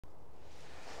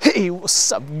Hey,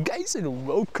 what's up guys, and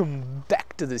welcome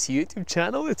back to this YouTube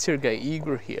channel. It's your guy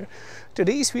Igor here.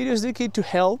 Today's video is dedicated to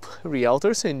help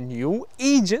realtors and new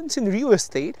agents in real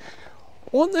estate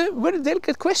on a very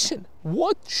delicate question.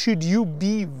 What should you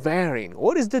be wearing?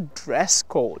 What is the dress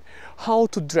code? How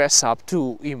to dress up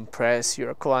to impress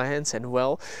your clients? And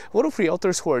well, a lot of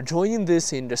realtors who are joining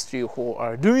this industry, who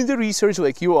are doing the research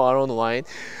like you are online,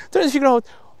 trying to figure out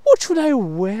what should I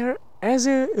wear as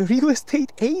a real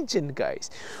estate agent,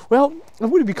 guys. Well, I'm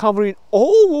going to be covering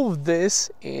all of this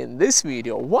in this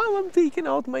video while I'm taking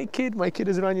out my kid. My kid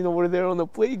is running over there on the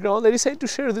playground. I decided to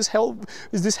share this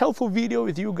helpful video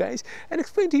with you guys and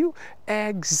explain to you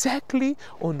exactly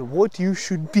on what you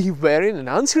should be wearing and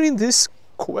answering this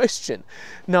question.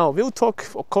 Now we'll talk,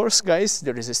 of course guys,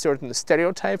 there is a certain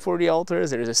stereotype for realtors,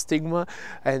 there is a stigma,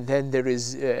 and then there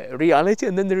is reality,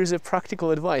 and then there is a practical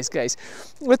advice. Guys,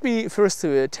 let me first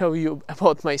tell you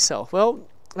about myself. Well,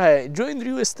 I joined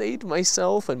real estate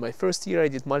myself, and my first year I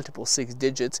did multiple 6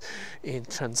 digits in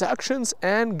transactions,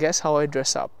 and guess how I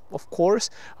dress up? Of course,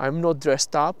 I'm not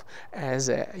dressed up as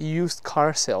a used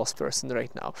car salesperson right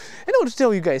now. And I want to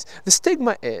tell you guys, the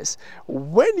stigma is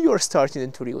when you're starting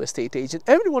into real estate agent,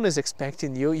 everyone is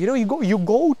expecting you. You know, you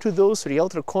go to those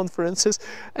realtor conferences,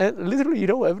 and literally, you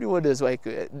know, everyone is like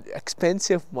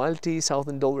expensive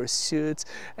multi-$1,000 suits,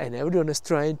 and everyone is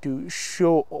trying to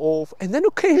show off. And then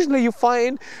occasionally you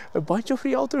find a bunch of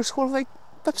realtors who are like,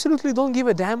 absolutely don't give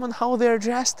a damn on how they're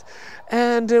dressed,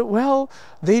 and well,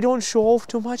 they don't show off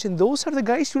too much, and those are the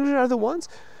guys usually are the ones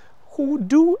who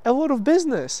do a lot of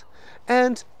business.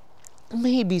 And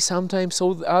maybe sometimes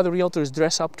so the other realtors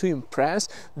dress up to impress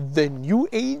the new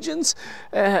agents,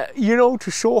 you know, to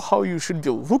show how you should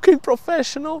be looking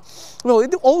professional. Well,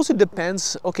 it also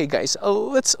depends. Okay guys,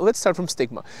 let's start from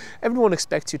stigma. Everyone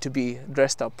expects you to be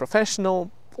dressed up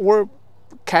professional or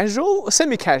casual,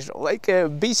 semi-casual, like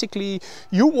basically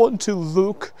you want to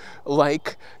look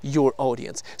like your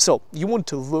audience, so you want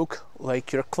to look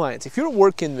like your clients. If you're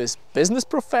working with business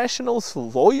professionals,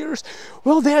 lawyers,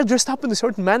 well, they are dressed up in a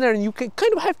certain manner, and you can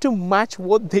kind of have to match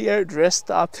what they are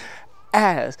dressed up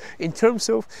as in terms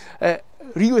of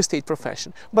real estate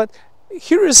profession. But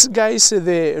here is, guys,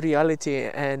 the reality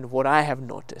and what I have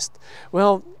noticed.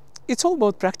 Well, it's all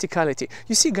about practicality.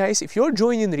 You see, guys, if you're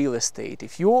joining real estate,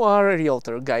 if you are a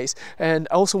realtor, guys, and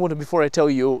I also want to, before I tell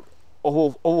you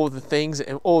all of the things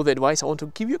and all the advice, I want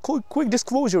to give you a quick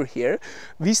disclosure here.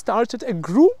 We started a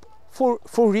group for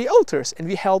realtors, and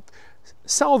we help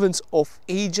thousands of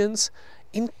agents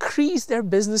increase their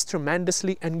business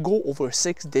tremendously and go over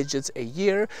 6 digits a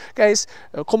year. Guys,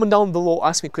 comment down below,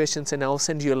 ask me questions, and I'll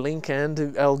send you a link,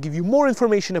 and I'll give you more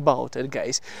information about it,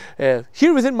 guys.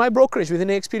 Here within my brokerage, within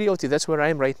AXP Realty, that's where I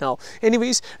am right now.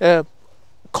 Anyways,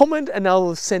 comment and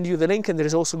I'll send you the link, and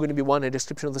there's also going to be one in the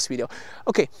description of this video.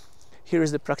 Okay, here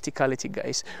is the practicality,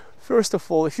 guys. First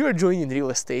of all, if you're joining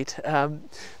real estate,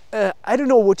 I don't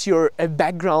know what your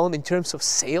background in terms of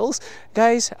sales.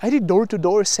 Guys, I did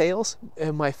door-to-door sales.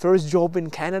 My first job in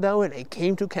Canada, when I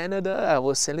came to Canada, I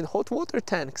was selling hot water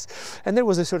tanks, and there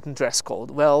was a certain dress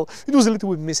code. Well, it was a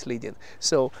little bit misleading,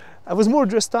 so I was more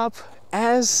dressed up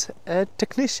as a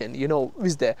technician, you know,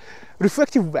 with the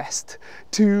reflective vest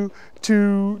to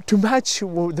match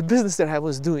the business that I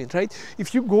was doing, right?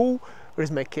 If you go,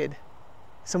 where's my kid?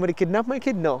 Somebody kidnapped my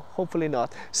kid? No, hopefully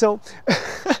not. So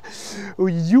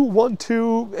you want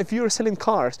to, if you're selling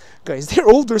cars, guys, they're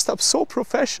all dressed up so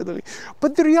professionally.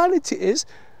 But the reality is,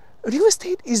 real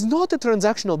estate is not a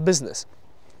transactional business.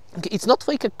 Okay, it's not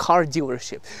like a car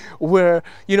dealership where,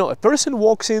 you know, a person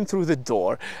walks in through the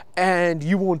door and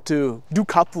you want to do a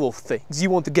couple of things. You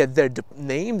want to get their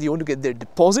name, you want to get their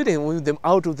deposit, and move them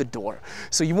out of the door.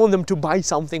 So you want them to buy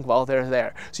something while they're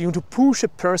there. So you want to push a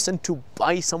person to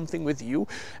buy something with you,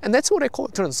 and that's what I call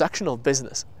a transactional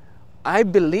business. I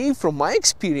believe from my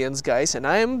experience, guys, and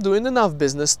I am doing enough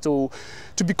business to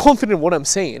be confident in what I'm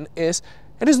saying, is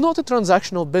it is not a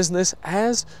transactional business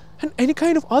as any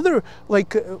kind of other,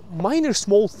 like minor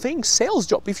small thing, sales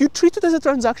job. If you treat it as a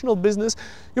transactional business,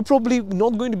 you're probably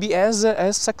not going to be as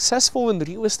successful in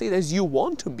real estate as you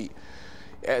want to be.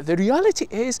 The reality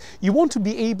is, you want to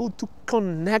be able to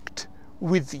connect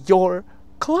with your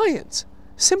clients.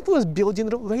 Simple as building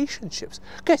relationships.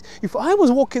 Guys, if I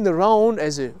was walking around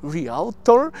as a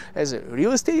realtor, as a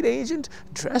real estate agent,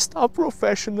 dressed up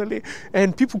professionally,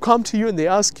 and people come to you and they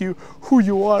ask you who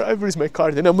you are, where's my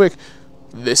card, and I'm like,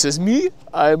 This is me.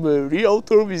 I'm a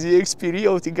realtor with eXp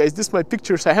Realty, guys. This is my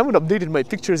pictures. I haven't updated my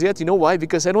pictures yet. You know why?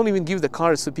 Because I don't even give the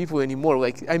cards to people anymore.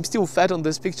 Like, I'm still fat on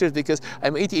these pictures because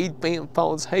I'm 88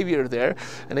 pounds heavier there,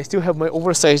 and I still have my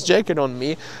oversized jacket on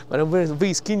me, but I'm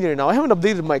way skinnier now. I haven't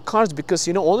updated my cards because,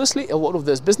 you know, honestly, a lot of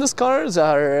those business cards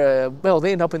are, well,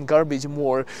 they end up in garbage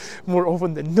more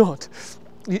often than not.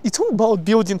 It's all about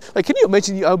building. Like, can you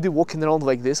imagine I'll be walking around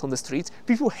like this on the streets?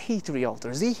 People hate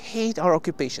realtors. They hate our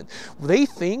occupation. They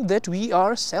think that we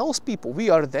are salespeople. We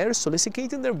are there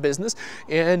soliciting their business,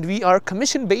 and we are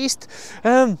commission-based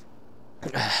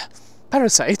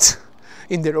parasites,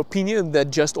 in their opinion, that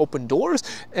just open doors,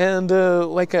 and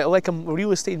like a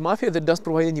real estate mafia that doesn't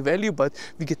provide any value, but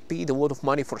we get paid a lot of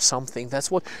money for something.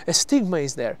 That's what a stigma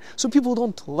is there. So people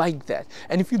don't like that.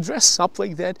 And if you dress up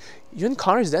like that, you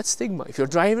encourage that stigma. If you're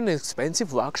driving an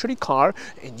expensive luxury car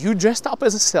and you dressed up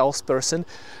as a salesperson,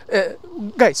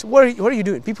 guys, what are you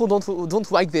doing? People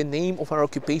don't like the name of our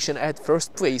occupation at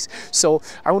first place. So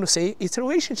I want to say it's a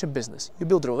relationship business. You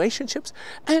build relationships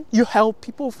and you help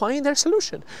people find their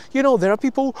solution. You know, there are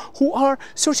people who are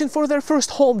searching for their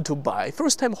first home to buy,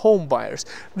 first-time home buyers.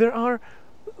 There are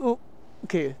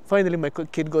okay, finally my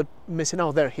kid got missing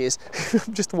out. There he is.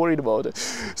 I'm just worried about it.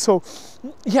 So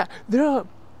yeah, there are,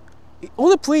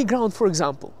 on the playground, for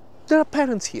example, there are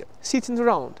parents here sitting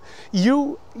around.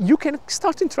 You can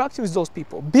start interacting with those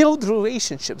people, build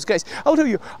relationships. Guys, I'll tell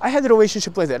you, I had a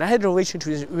relationship like that. I had a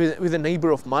relationship with a neighbor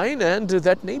of mine, and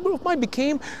that neighbor of mine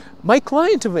became my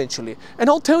client eventually. And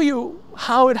I'll tell you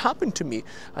how it happened to me.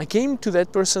 I came to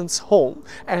that person's home,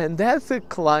 and that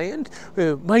client,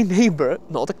 my neighbor,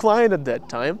 not a client at that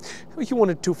time, he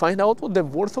wanted to find out what the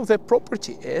worth of the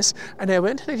property is, and I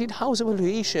went and I did house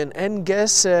evaluation, and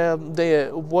guess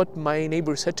what my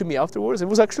neighbor said to me afterwards? It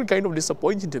was actually kind of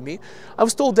disappointing to me. I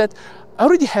was told that I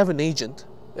already have an agent.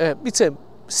 It's a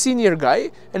senior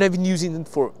guy, and I've been using it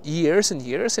for years and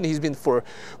years, and he's been for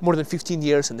more than 15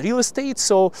 years in real estate,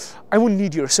 so I wouldn't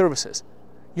need your services.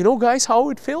 You know, guys, how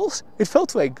it feels? It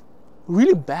felt like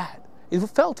really bad. It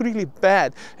felt really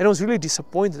bad, and I was really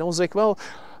disappointed. I was like, well,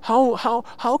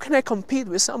 how can I compete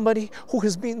with somebody who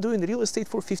has been doing real estate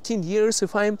for 15 years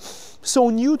if I'm so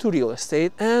new to real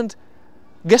estate? And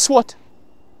guess what?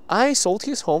 I sold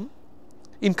his home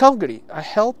in Calgary. I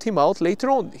helped him out later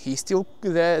on. He still,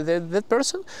 that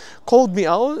person called me,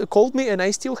 and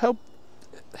I still helped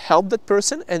that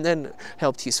person, and then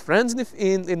helped his friends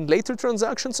in later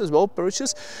transactions as well,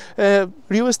 purchase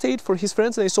real estate for his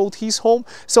friends, and I sold his home.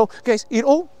 So guys, it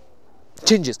all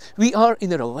changes. We are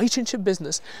in a relationship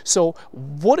business. So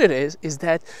what it is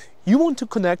that you want to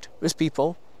connect with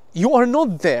people. You are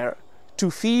not there to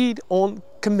feed on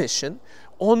commission,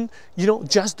 on, you know,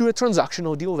 just do a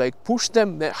transactional deal, like push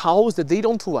them a house that they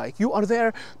don't like. You are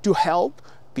there to help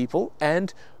people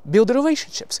and build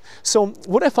relationships. So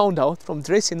what I found out from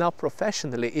dressing up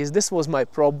professionally is this was my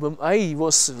problem. I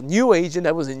was a new agent,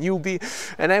 I was a newbie,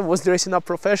 and I was dressing up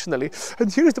professionally.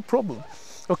 And here's the problem,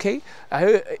 okay?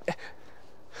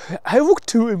 I look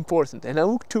too important and I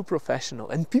look too professional,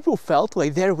 and people felt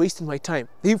like they're wasting my time.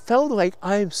 They felt like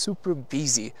I'm super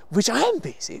busy, which I am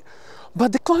busy.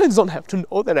 But the clients don't have to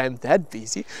know that I'm that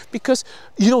busy, because,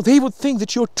 you know, they would think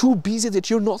that you're too busy, that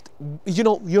you're not, you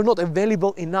know, you're not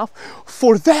available enough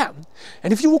for them.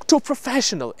 And if you look too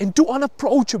professional and too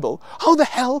unapproachable, how the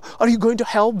hell are you going to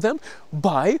help them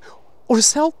buy or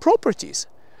sell properties?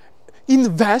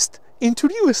 Invest into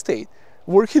real estate,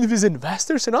 working with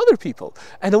investors and other people.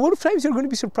 And a lot of times you're going to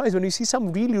be surprised when you see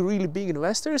some really big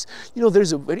investors. You know,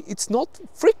 it's not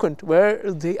frequent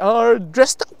where they are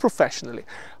dressed up professionally.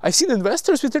 I've seen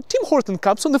investors with their Tim Horton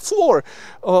cups on the floor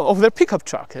of their pickup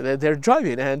truck that they're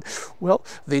driving, and well,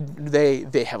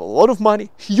 they have a lot of money,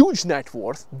 huge net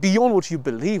worth beyond what you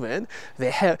believe in.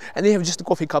 They have just a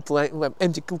coffee cup,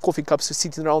 empty coffee cups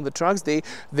sitting around the trucks.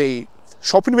 They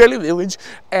shop in Valley Village,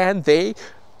 and they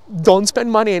don't spend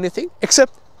money anything,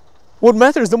 except what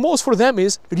matters the most for them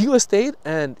is real estate.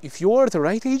 And if you are the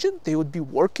right agent, they would be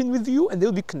working with you and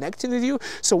they'll be connecting with you.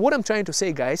 So what I'm trying to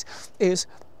say, guys, is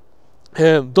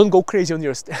don't go crazy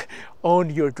on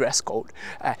your dress code.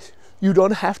 You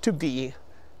don't have to be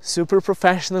super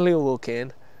professionally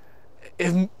looking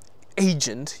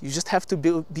agent. You just have to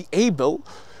be able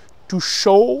to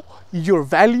show your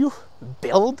value,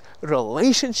 build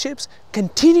relationships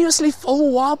continuously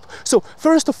follow up. So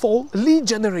first of all, lead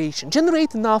generation.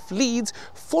 Generate enough leads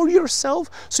for yourself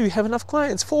so you have enough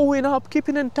clients. Following up,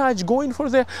 keeping in touch, going for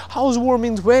the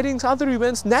housewarmings, weddings, other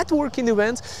events, networking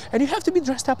events, and you have to be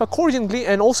dressed up accordingly,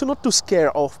 and also not to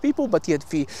scare off people, but yet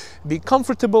be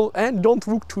comfortable and don't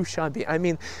look too shabby. I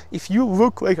mean, if you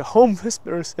look like a homeless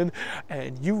person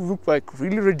and you look like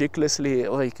really ridiculously,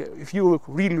 like if you look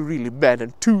really bad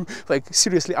and too like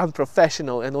seriously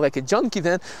unprofessional and like a junkie,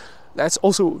 then that's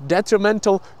also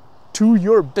detrimental to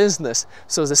your business.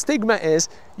 So the stigma is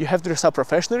you have to dress up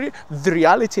professionally. The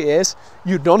reality is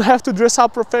you don't have to dress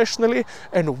up professionally.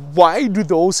 And why do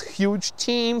those huge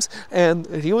teams and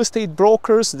real estate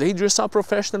brokers, they dress up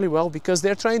professionally? Well, because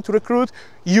they're trying to recruit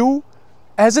you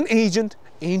as an agent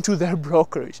into their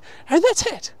brokerage. And that's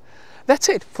it. That's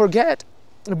it. Forget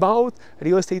about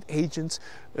real estate agents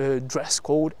dress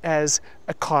code as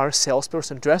a car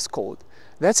salesperson dress code.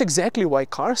 That's exactly why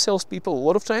car salespeople a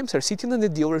lot of times are sitting in the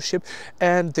dealership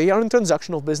and they are in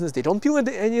transactional business. They don't build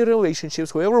any relationships.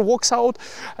 Whoever walks out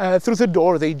through the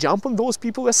door, they jump on those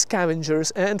people as scavengers,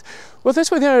 and well,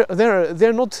 that's why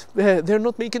they're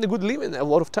not making a good living. A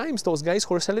lot of times, those guys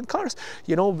who are selling cars,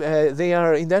 you know, they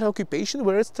are in that occupation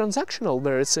where it's transactional,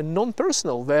 where it's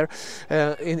non-personal, where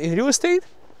in real estate,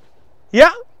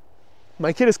 yeah,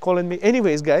 my kid is calling me.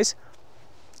 Anyways, guys,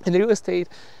 in real estate,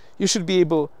 you should be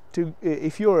able to,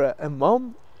 if you're a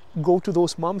mom, go to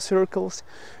those mom circles.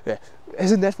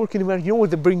 As a networking event, you know,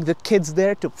 they bring the kids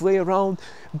there to play around,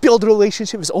 build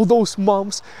relationships with all those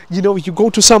moms. You know, you go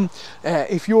to some,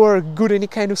 if you are good at any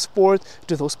kind of sport,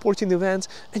 to those sporting events,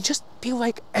 and just be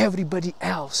like everybody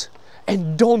else.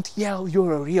 And don't yell,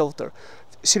 you're a realtor.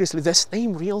 Seriously, this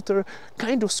name realtor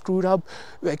kind of screwed up.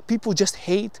 Like, people just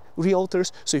hate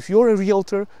realtors. So if you're a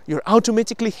realtor, you're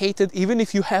automatically hated, even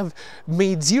if you have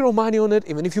made zero money on it,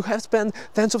 even if you have spent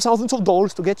tens of thousands of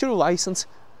dollars to get your license,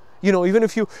 you know, even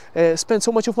if you spend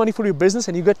so much of money for your business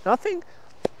and you get nothing,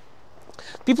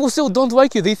 people still don't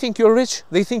like you. They think you're rich.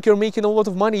 They think you're making a lot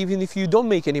of money, even if you don't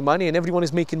make any money, and everyone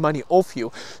is making money off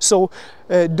you. So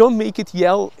don't make it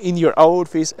yell in your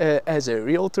outface. As a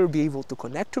realtor, be able to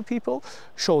connect to people,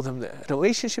 show them the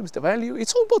relationships, the value.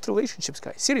 It's all about relationships,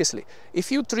 guys. Seriously,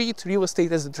 if you treat real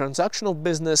estate as a transactional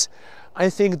business, I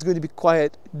think it's going to be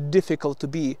quite difficult to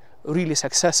be really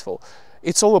successful.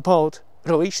 It's all about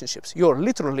relationships. You're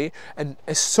literally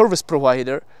a service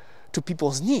provider to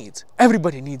people's needs.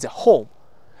 Everybody needs a home.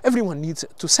 Everyone needs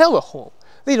to sell a home.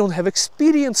 They don't have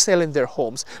experience selling their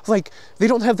homes. Like, they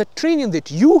don't have the training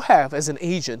that you have as an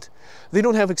agent. They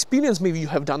don't have experience. Maybe you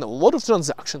have done a lot of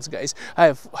transactions, guys. I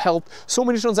have helped so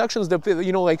many transactions that,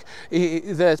 you know, like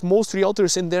that most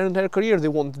realtors in their entire career, they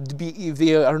won't be,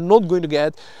 they are not going to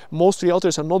get, most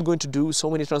realtors are not going to do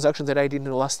so many transactions that I did in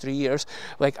the last 3 years,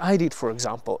 like I did, for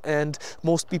example. And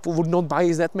most people would not buy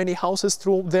that many houses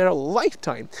through their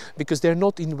lifetime because they're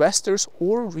not investors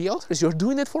or realtors. You're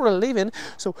doing it for a living,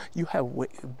 so you have a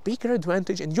bigger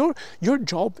advantage. And your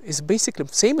job is basically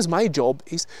same as my job,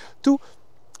 is to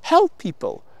help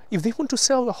people, if they want to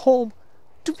sell a home,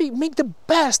 to make the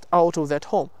best out of that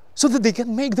home so that they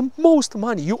can make the most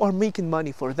money. You are making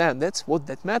money for them. That's what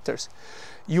that matters.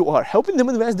 You are helping them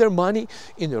invest their money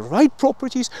in the right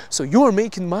properties, so you are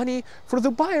making money for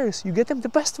the buyers. You get them the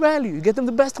best value, you get them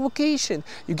the best location,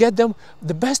 you get them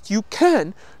the best you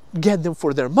can get them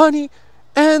for their money.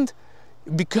 And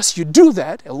because you do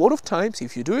that, a lot of times,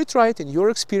 if you do it right and you're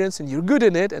experienced and you're good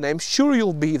in it, and I'm sure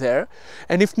you'll be there,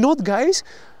 and if not, guys,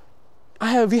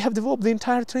 we have developed the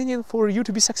entire training for you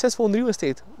to be successful in real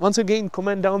estate. Once again,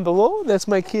 comment down below. That's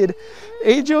my kid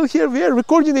Angel here. We are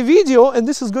recording a video, and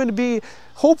this is going to be,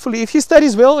 hopefully, if he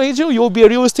studies well, Angel, you'll be a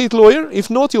real estate lawyer. If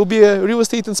not, you'll be a real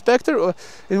estate inspector, or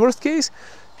in worst case,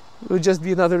 you'll just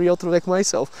be another realtor like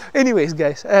myself. Anyways,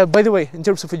 guys, by the way, in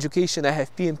terms of education, I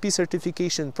have PMP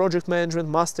certification, project management,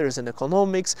 masters in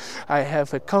economics, I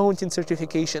have accounting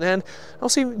certification, and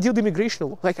also deal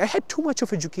immigration. Like, I had too much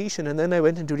of education, and then I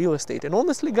went into real estate. And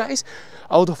honestly, guys,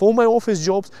 out of all my office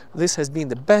jobs, this has been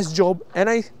the best job. And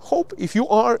I hope if you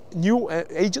are new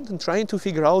agent and trying to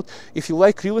figure out if you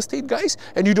like real estate, guys,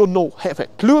 and you don't have a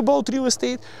clue about real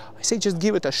estate, I say just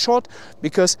give it a shot,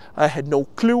 because I had no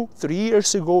clue 3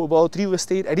 years ago about real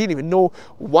estate. I didn't even know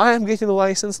why I'm getting the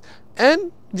license,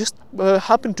 and just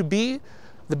happened to be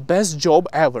the best job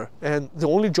ever, and the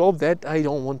only job that I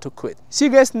don't want to quit. See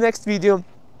you guys in the next video.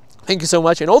 Thank you so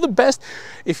much, and all the best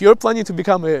if you're planning to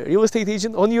become a real estate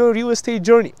agent on your real estate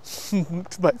journey.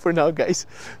 Bye for now, guys.